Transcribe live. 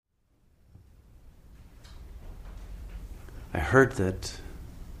I heard that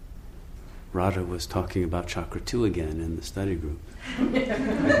Radha was talking about Chakra 2 again in the study group.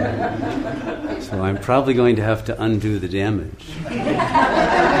 So I'm probably going to have to undo the damage.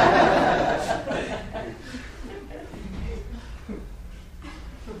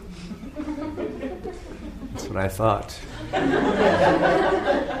 That's what I thought.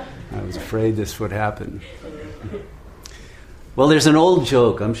 I was afraid this would happen. Well, there's an old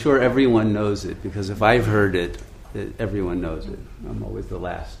joke. I'm sure everyone knows it, because if I've heard it, everyone knows it. I'm always the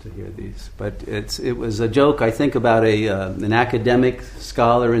last to hear these. But it was a joke, I think, about an academic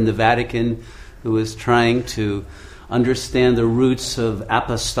scholar in the Vatican who was trying to understand the roots of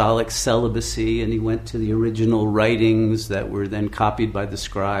apostolic celibacy, and he went to the original writings that were then copied by the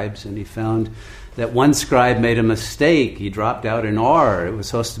scribes, and he found that one scribe made a mistake. He dropped out an R. It was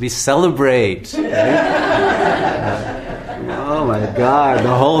supposed to be celebrate. Right? Oh my God,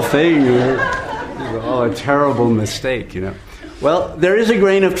 the whole thing. Oh, a terrible mistake, Well, there is a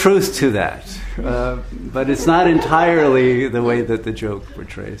grain of truth to that, but it's not entirely the way that the joke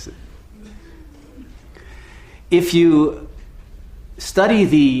portrays it. If you study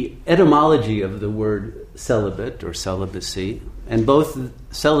the etymology of the word celibate or celibacy, and both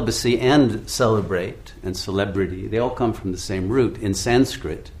celibacy and celebrate and celebrity, they all come from the same root in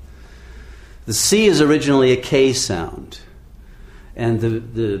Sanskrit. The C is originally a K sound, and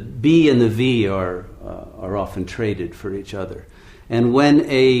the B and the V are often traded for each other. And when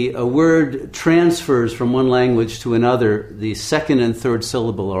a word transfers from one language to another, the second and third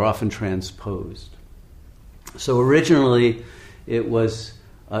syllable are often transposed. So originally it was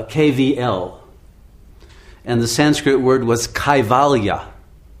KVL, and the Sanskrit word was Kaivalya.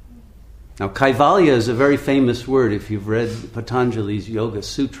 Now Kaivalya is a very famous word. If you've read Patanjali's Yoga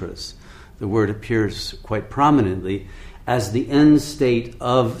Sutras, the word appears quite prominently as the end state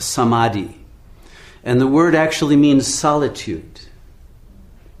of samadhi. And the word actually means solitude.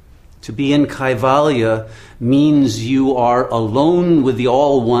 To be in Kaivalya means you are alone with the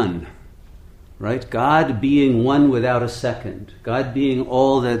All One. Right? God being one without a second. God being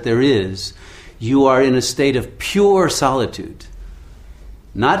all that there is. You are in a state of pure solitude.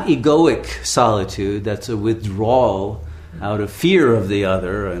 Not egoic solitude, that's a withdrawal out of fear of the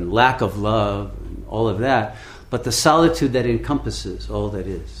other and lack of love and all of that, but the solitude that encompasses all that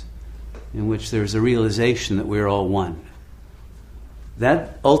is, in which there's a realization that we're all one.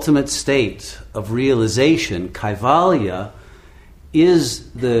 That ultimate state of realization, Kaivalya,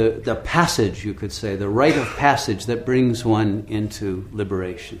 is the passage, you could say, the rite of passage that brings one into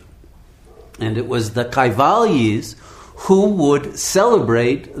liberation. And it was the Kaivalyis who would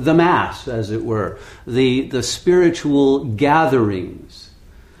celebrate the Mass, as it were, the spiritual gatherings.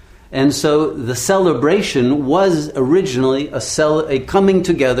 And so the celebration was originally a coming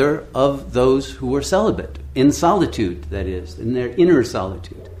together of those who were celibate, in solitude, that is, in their inner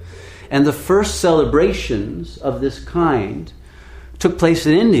solitude. And the first celebrations of this kind took place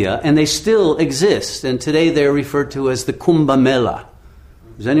in India, and they still exist. And today they're referred to as the Kumbh Mela.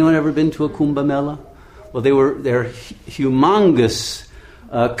 Has anyone ever been to a Kumbh Mela? Well, they're humongous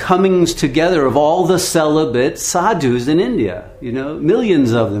comings together of all the celibate sadhus in India.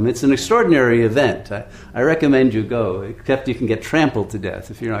 Millions of them. It's an extraordinary event. I recommend you go, except you can get trampled to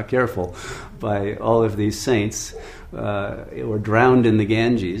death if you're not careful by all of these saints or drowned in the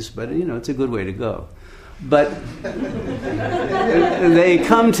Ganges. But, it's a good way to go. But they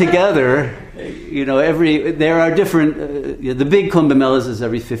come together, there are different, the big Kumbh Melas is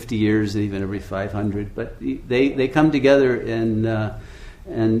every 50 years, even every 500, but they come together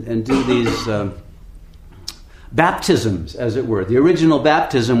and do these baptisms, as it were. The original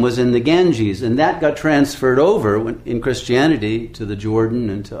baptism was in the Ganges, and that got transferred over in Christianity to the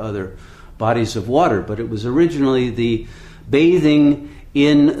Jordan and to other bodies of water, but it was originally the bathing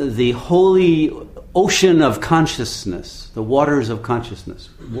in the holy ocean of consciousness, the waters of consciousness.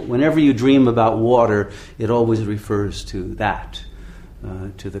 Whenever you dream about water, it always refers to that,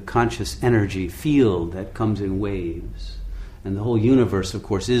 to the conscious energy field that comes in waves. And the whole universe, of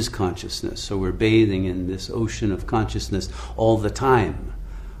course, is consciousness. So we're bathing in this ocean of consciousness all the time.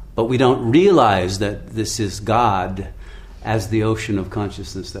 But we don't realize that this is God as the ocean of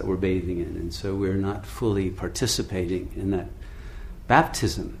consciousness that we're bathing in. And so we're not fully participating in that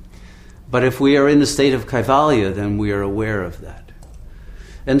baptism. But if we are in the state of Kaivalya, then we are aware of that.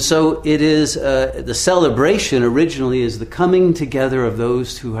 And so it is, the celebration originally is the coming together of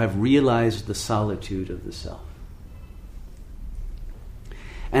those who have realized the solitude of the self.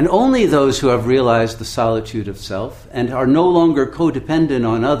 And only those who have realized the solitude of self and are no longer codependent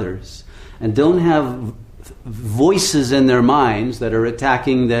on others and don't have voices in their minds that are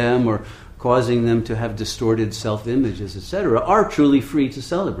attacking them or causing them to have distorted self-images, etc., are truly free to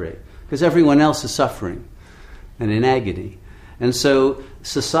celebrate, because everyone else is suffering and in agony. And so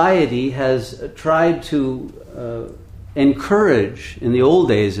society has tried to encourage, in the old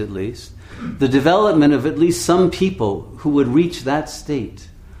days at least, the development of at least some people who would reach that state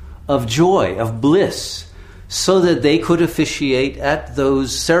of joy, of bliss, so that they could officiate at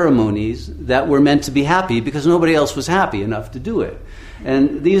those ceremonies that were meant to be happy, because nobody else was happy enough to do it.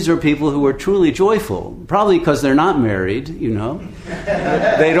 And these are people who are truly joyful, probably because they're not married, you know.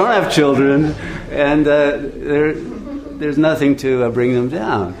 They don't have children, and there's nothing to bring them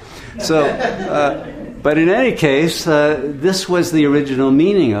down. So, but in any case, this was the original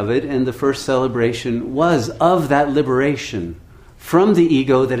meaning of it, and the first celebration was of that liberation from the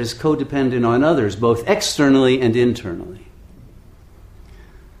ego that is codependent on others, both externally and internally.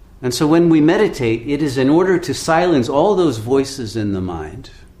 And so when we meditate, it is in order to silence all those voices in the mind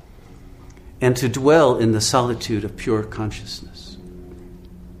and to dwell in the solitude of pure consciousness.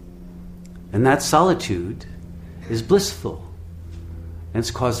 And that solitude is blissful, and it's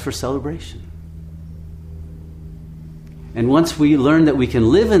cause for celebration. And once we learn that we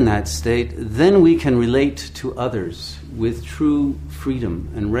can live in that state, then we can relate to others with true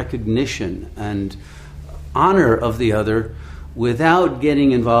freedom and recognition and honor of the other, without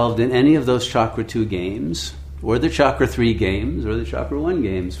getting involved in any of those Chakra 2 games, or the Chakra 3 games, or the Chakra 1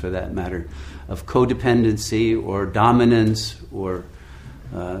 games for that matter, of codependency or dominance or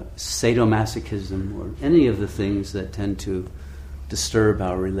sadomasochism, or any of the things that tend to disturb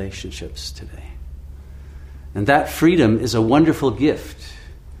our relationships today. And that freedom is a wonderful gift,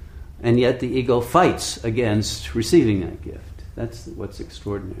 and yet the ego fights against receiving that gift. That's what's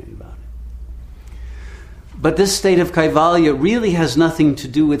extraordinary about it. But this state of Kaivalya really has nothing to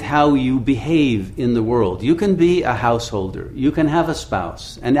do with how you behave in the world. You can be a householder, you can have a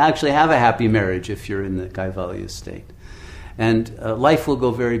spouse, and actually have a happy marriage if you're in the Kaivalya state. And life will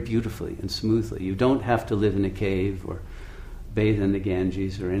go very beautifully and smoothly. You don't have to live in a cave or bathe in the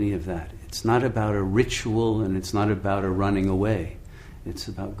Ganges or any of that. It's not about a ritual, and it's not about a running away. It's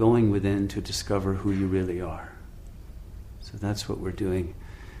about going within to discover who you really are. So that's what we're doing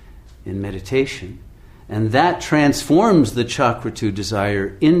in meditation. And that transforms the Chakra 2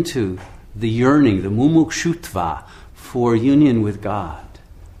 desire into the yearning, the mumukshutva, for union with God,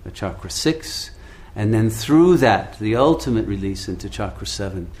 the Chakra 6. And then through that, the ultimate release into Chakra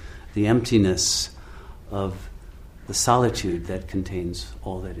 7, the emptiness of the solitude that contains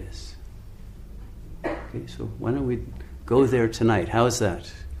all that is. Okay, so why don't we go there tonight? How is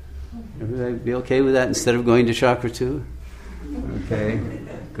that? Everybody be okay with that instead of going to Chakra 2? Okay,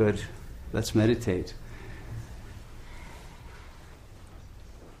 good. Let's meditate.